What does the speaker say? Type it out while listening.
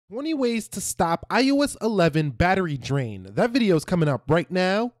20 ways to stop iOS 11 battery drain. That video is coming up right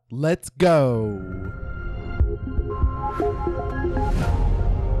now. Let's go.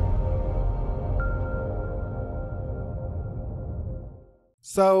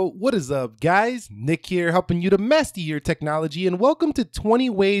 So what is up, guys? Nick here, helping you to master your technology, and welcome to 20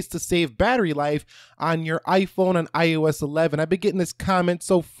 ways to save battery life on your iPhone on iOS 11. I've been getting this comment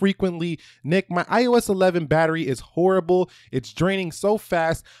so frequently. Nick, my iOS 11 battery is horrible. It's draining so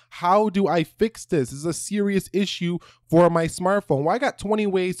fast. How do I fix this? This is a serious issue for my smartphone. Well, I got 20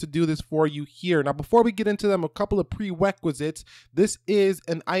 ways to do this for you here. Now, before we get into them, a couple of prerequisites. This is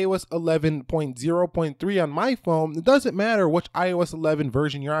an iOS 11.0.3 on my phone. It doesn't matter which iOS 11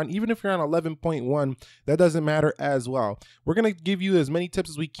 version you're on. Even if you're on 11.1, that doesn't matter as well. We're gonna give you as many tips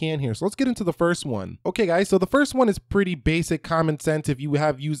as we can here. So let's get into the first one. Okay, guys, so the first one is pretty basic, common sense. If you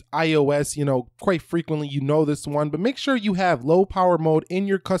have used iOS, quite frequently, you know this one, but make sure you have low power mode in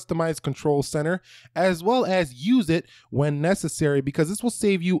your customized control center, as well as use it when necessary, because this will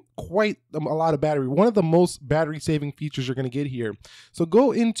save you quite a lot of battery. One of the most battery saving features you're going to get here. So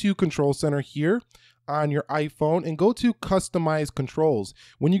go into Control Center here on your iPhone and go to Customize Controls.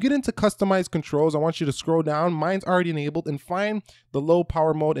 When you get into Customize Controls, I want you to scroll down. Mine's already enabled, and find the low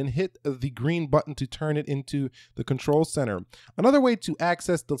power mode and hit the green button to turn it into the Control Center. Another way to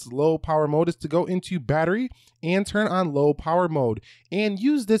access this low power mode is to go into Battery and turn on low power mode, and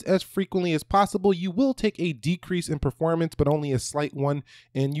use this as frequently as possible. You will take a decrease in performance, but only a slight one,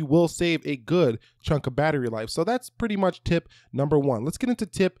 and you will save a good chunk of battery life. So that's pretty much tip number one. Let's get into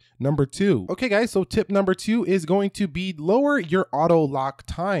tip number two. Okay, guys, so tip number two is going to be lower your auto lock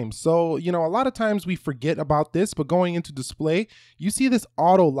time. So, a lot of times we forget about this, but going into display, you see this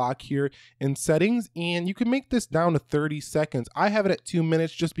auto lock here in settings, and you can make this down to 30 seconds. I have it at 2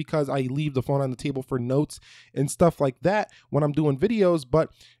 minutes just because I leave the phone on the table for notes and stuff like that when I'm doing videos.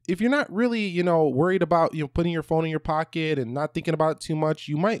 But if you're not really, worried about, putting your phone in your pocket and not thinking about it too much,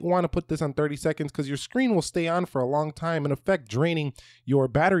 you might want to put this on 30 seconds because your screen will stay on for a long time and affect draining your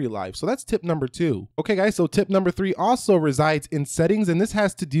battery life. So that's tip number two. Okay, guys, so tip number three also resides in settings, and this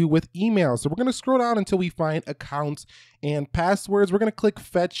has to do with email. So we're going to scroll down until we find accounts and passwords. We're going to click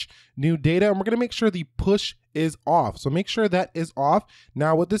fetch new data, and we're going to make sure the push is off. So make sure that is off.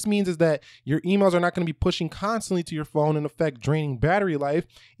 Now, what this means is that your emails are not going to be pushing constantly to your phone and affect draining battery life.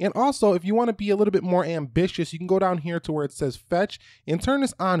 And also, if you want to be a little bit more ambitious, you can go down here to where it says fetch and turn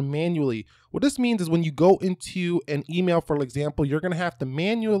this on manually. What this means is when you go into an email, for example, you're going to have to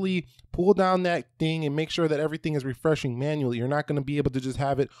manually pull down that thing and make sure that everything is refreshing manually. You're not going to be able to just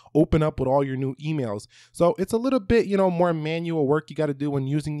have it open up with all your new emails. So it's a little bit, more manual work you got to do when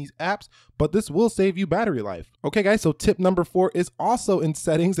using these apps, but this will save you battery life. Okay, guys, so tip number four is also in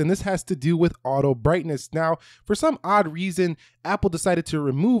settings, and this has to do with auto brightness. Now, for some odd reason, Apple decided to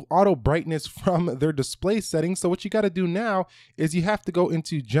remove auto brightness from their display settings. So what you got to do now is you have to go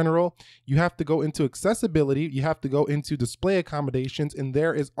into General, you have to go into Accessibility, you have to go into Display Accommodations, and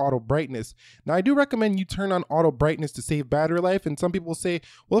there is auto brightness. Now, I do recommend you turn on auto brightness to save battery life, and some people will say,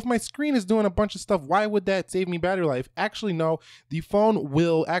 well, if my screen is doing a bunch of stuff, why would that save me battery life? Actually, no, the phone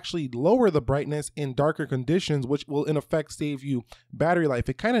will actually lower the brightness in darker conditions, which will in effect save you battery life.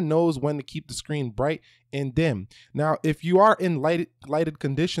 It kind of knows when to keep the screen bright and dim. Now, if you are in lighted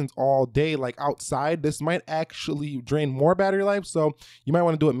conditions all day, like outside, this might actually drain more battery life, so you might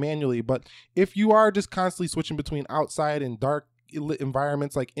want to do it manually. But if you are just constantly switching between outside and dark lit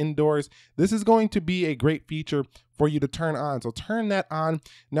environments like indoors, this is going to be a great feature for you to turn on. So turn that on.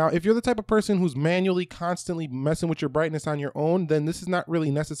 Now, if you're the type of person who's manually constantly messing with your brightness on your own, then this is not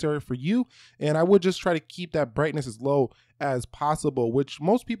really necessary for you. And I would just try to keep that brightness as low as possible, which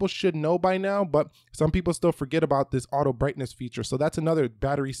most people should know by now, but some people still forget about this auto brightness feature. So that's another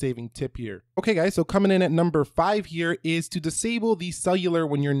battery saving tip here. Okay, guys, so coming in at number 5 here is to disable the cellular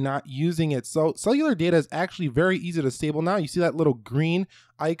when you're not using it. So cellular data is actually very easy to disable now. You see that little green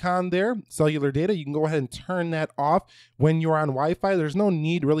icon there, cellular data. You can go ahead and turn that off when you're on Wi-Fi. There's no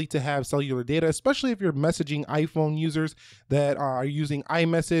need really to have cellular data, especially if you're messaging iPhone users that are using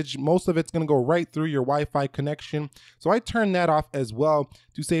iMessage. Most of it's going to go right through your Wi-Fi connection. So I turn that off as well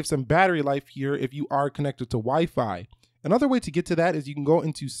to save some battery life here if you are connected to Wi-Fi. Another way to get to that is you can go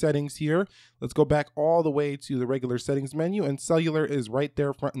into settings here. Let's go back all the way to the regular settings menu, and cellular is right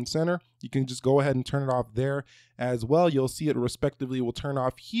there front and center. You can just go ahead and turn it off there as well. You'll see it respectively will turn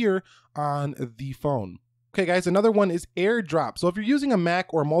off here on the phone. Okay guys, another one is AirDrop. So if you're using a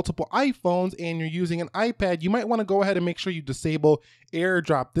Mac or multiple iPhones and you're using an iPad, you might want to go ahead and make sure you disable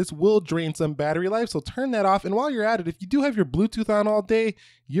AirDrop. This will drain some battery life, so turn that off. And while you're at it, if you do have your Bluetooth on all day,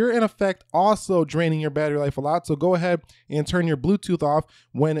 you're in effect also draining your battery life a lot. So go ahead and turn your Bluetooth off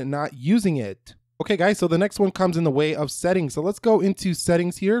when not using it. Okay guys, so the next one comes in the way of settings. So let's go into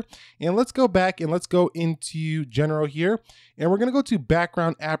settings here, and let's go back and let's go into general here, and we're gonna go to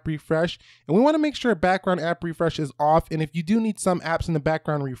background app refresh, and we wanna make sure background app refresh is off. And if you do need some apps in the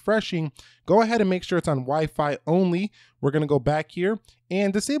background refreshing, go ahead and make sure it's on Wi-Fi only. We're gonna go back here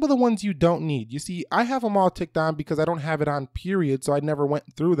and disable the ones you don't need. You see, I have them all ticked on because I don't have it on period, so I never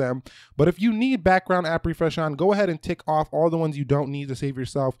went through them. But if you need background app refresh on, go ahead and tick off all the ones you don't need to save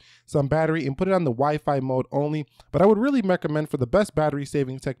yourself some battery and put it on the Wi-Fi mode only. But I would really recommend, for the best battery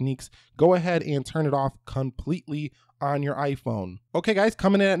saving techniques, go ahead and turn it off completely on your iPhone. Okay guys,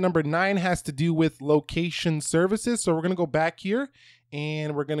 coming in at number 9 has to do with location services. So we're gonna go back here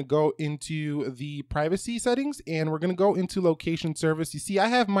and we're gonna go into the privacy settings and we're gonna go into location service. You see, I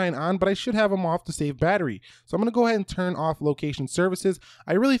have mine on, but I should have them off to save battery. So I'm gonna go ahead and turn off location services.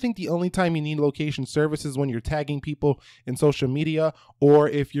 I really think the only time you need location services is when you're tagging people in social media, or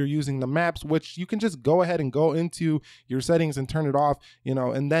if you're using the maps, which you can just go ahead and go into your settings and turn it off, you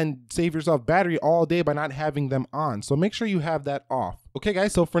know, and then save yourself battery all day by not having them on. So make sure you have that off. Okay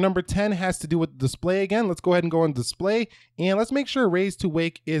guys, so for number 10 has to do with display again. Let's go ahead and go on display and let's make sure raise to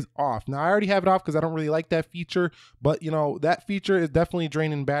wake is off. Now I already have it off because I don't really like that feature, but you know, that feature is definitely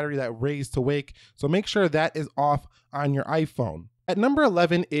draining battery, that raise to wake. So make sure that is off on your iPhone. At number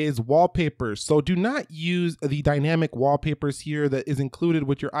 11 is wallpapers. So do not use the dynamic wallpapers here that is included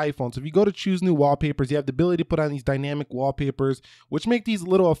with your iPhone. So if you go to choose new wallpapers, you have the ability to put on these dynamic wallpapers, which make these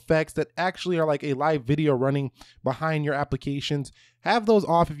little effects that actually are like a live video running behind your applications. Have those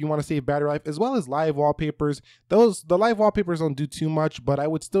off if you want to save battery life, as well as live wallpapers. The live wallpapers don't do too much, but I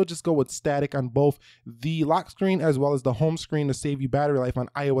would still just go with static on both the lock screen as well as the home screen to save you battery life on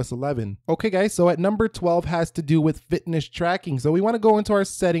iOS 11. Okay guys, so at number 12 has to do with fitness tracking. So we want to go into our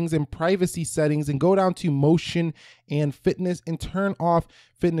settings and privacy settings and go down to motion and fitness and turn off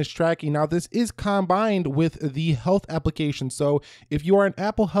fitness tracking. Now this is combined with the health application. So if you are an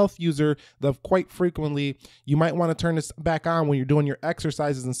Apple Health user, quite frequently you might want to turn this back on when you're doing your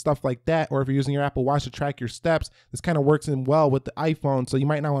exercises and stuff like that, or if you're using your Apple Watch to track your steps. This kind of works in well with the iPhone, so you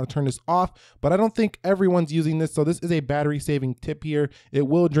might not want to turn this off, but I don't think everyone's using this, so this is a battery saving tip here. It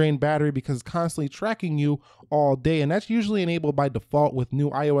will drain battery because it's constantly tracking you all day, and that's usually enabled by default with new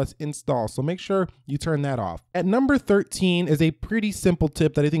iOS install, so make sure you turn that off. At number 13 is a pretty simple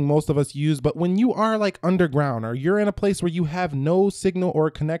tip that I think most of us use, but when you are like underground or you're in a place where you have no signal or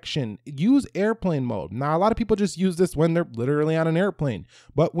connection, use airplane mode. Now a lot of people just use this when they're literally on an airplane,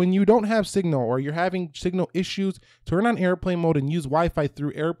 but when you don't have signal or you're having signal issues, turn on airplane mode and use Wi-Fi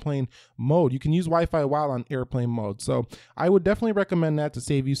through airplane mode. You can use Wi-Fi while on airplane mode, so I would definitely recommend that to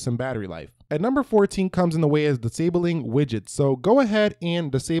save you some battery life. At number 14 comes in the way as disabling widgets. So go ahead and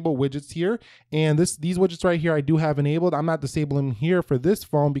disable widgets here. And these widgets right here I do have enabled. I'm not disabling them here for this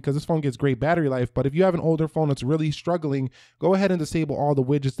phone because this phone gets great battery life. But if you have an older phone that's really struggling, go ahead and disable all the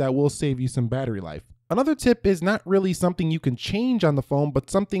widgets. That will save you some battery life. Another tip is not really something you can change on the phone, but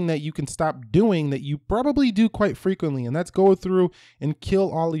something that you can stop doing that you probably do quite frequently, and that's go through and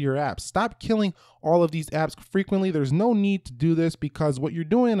kill all of your apps. Stop killing all of these apps frequently. There's no need to do this because what you're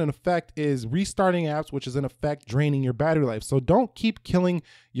doing in effect is restarting apps, which is in effect draining your battery life. So don't keep killing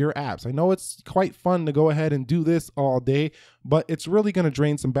your apps. I know it's quite fun to go ahead and do this all day, but it's really going to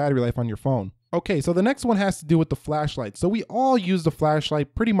drain some battery life on your phone. Okay, so the next one has to do with the flashlight. So we all use the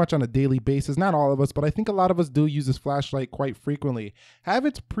flashlight pretty much on a daily basis. Not all of us, but I think a lot of us do use this flashlight quite frequently. Have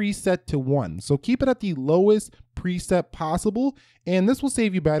it preset to 1. So keep it at the lowest preset possible, and this will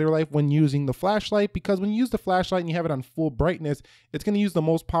save you battery life when using the flashlight, because when you use the flashlight and you have it on full brightness, it's going to use the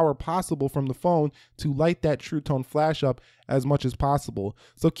most power possible from the phone to light that True Tone flash up as much as possible.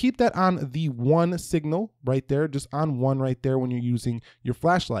 So keep that on the 1 signal right there, just on 1 right there when you're using your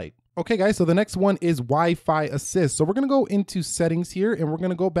flashlight. Okay guys, so the next one is Wi-Fi assist. So we're gonna go into settings here and we're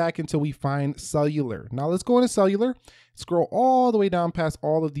gonna go back until we find cellular. Now let's go into cellular, scroll all the way down past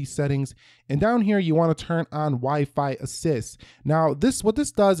all of these settings, and down here you wanna turn on Wi-Fi assist. Now what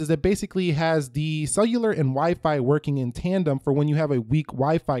this does is it basically has the cellular and Wi-Fi working in tandem for when you have a weak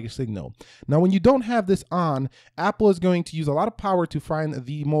Wi-Fi signal. Now when you don't have this on, Apple is going to use a lot of power to find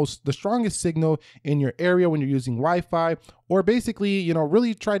the strongest signal in your area when you're using Wi-Fi, or basically, you know,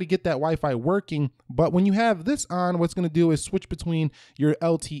 really try to get that Wi-Fi working. But when you have this on, what's going to do is switch between your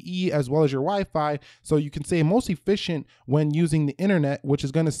LTE as well as your Wi-Fi, so you can say most efficient important when using the internet, which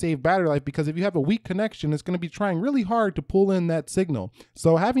is going to save battery life, because if you have a weak connection, it's going to be trying really hard to pull in that signal.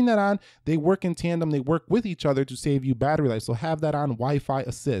 So having that on, they work in tandem, they work with each other to save you battery life. So have that on Wi-Fi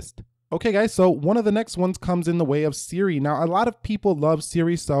assist. Okay guys, so one of the next ones comes in the way of Siri. Now, a lot of people love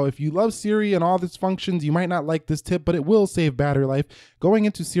Siri, so if you love Siri and all its functions, you might not like this tip, but it will save battery life. Going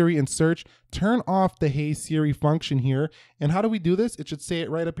into Siri and search, turn off the Hey Siri function here. And how do we do this? It should say it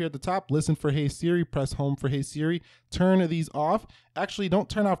right up here at the top. Listen for Hey Siri, press home for Hey Siri. Turn these off. Actually, don't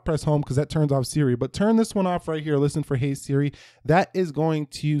turn off press home because that turns off Siri, but turn this one off right here. Listen for Hey Siri. That is going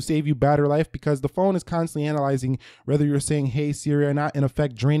to save you battery life because the phone is constantly analyzing whether you're saying Hey Siri or not, in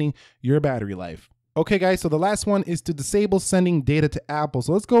effect draining your battery life. Okay guys, so the last one is to disable sending data to Apple.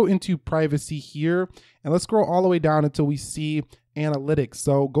 So let's go into privacy here and let's scroll all the way down until we see analytics.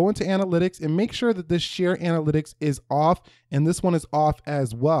 So go into analytics and make sure that this share analytics is off, and this one is off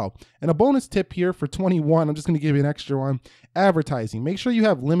as well. And a bonus tip here for 21, I'm just going to give you an extra one. Advertising. Make sure you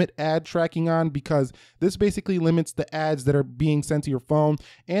have limit ad tracking on, because this basically limits the ads that are being sent to your phone,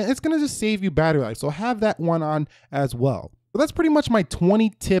 and it's going to just save you battery life. So have that one on as well. So that's pretty much my 20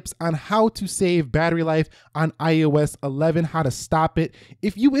 tips on how to save battery life on iOS 11, how to stop it.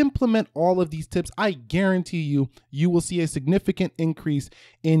 If you implement all of these tips, I guarantee you, you will see a significant increase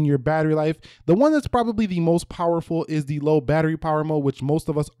in your battery life. The one that's probably the most powerful is the low battery power mode, which most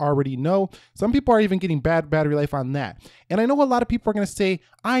of us already know. Some people are even getting bad battery life on that. And I know a lot of people are going to say,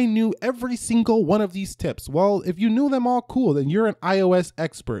 I knew every single one of these tips. Well, if you knew them all, cool, then you're an iOS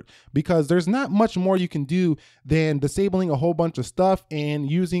expert, because there's not much more you can do than disabling a whole bunch of stuff and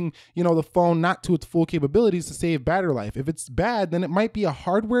using, the phone not to its full capabilities to save battery life. If it's bad, then it might be a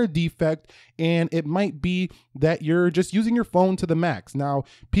hardware defect, and it might be that you're just using your phone to the max. Now,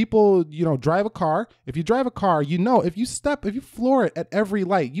 people, drive a car. If you drive a car, if you floor it at every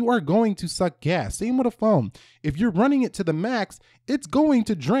light, you are going to suck gas. Same with a phone. If you're running it to the max, it's going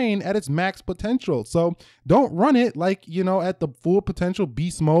to drain at its max potential. So don't run it like, at the full potential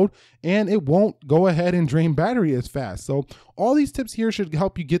beast mode, and it won't go ahead and drain battery as fast. So all these tips here should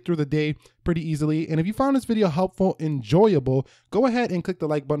help you get through the day pretty easily. And if you found this video helpful, enjoyable, go ahead and click the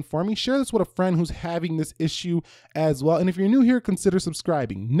like button for me. Share this with a friend who's having this issue as well. And if you're new here, consider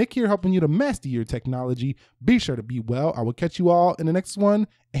subscribing. Nick here, helping you to master your technology. Be sure to be well. I will catch you all in the next one,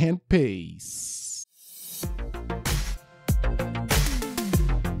 and peace.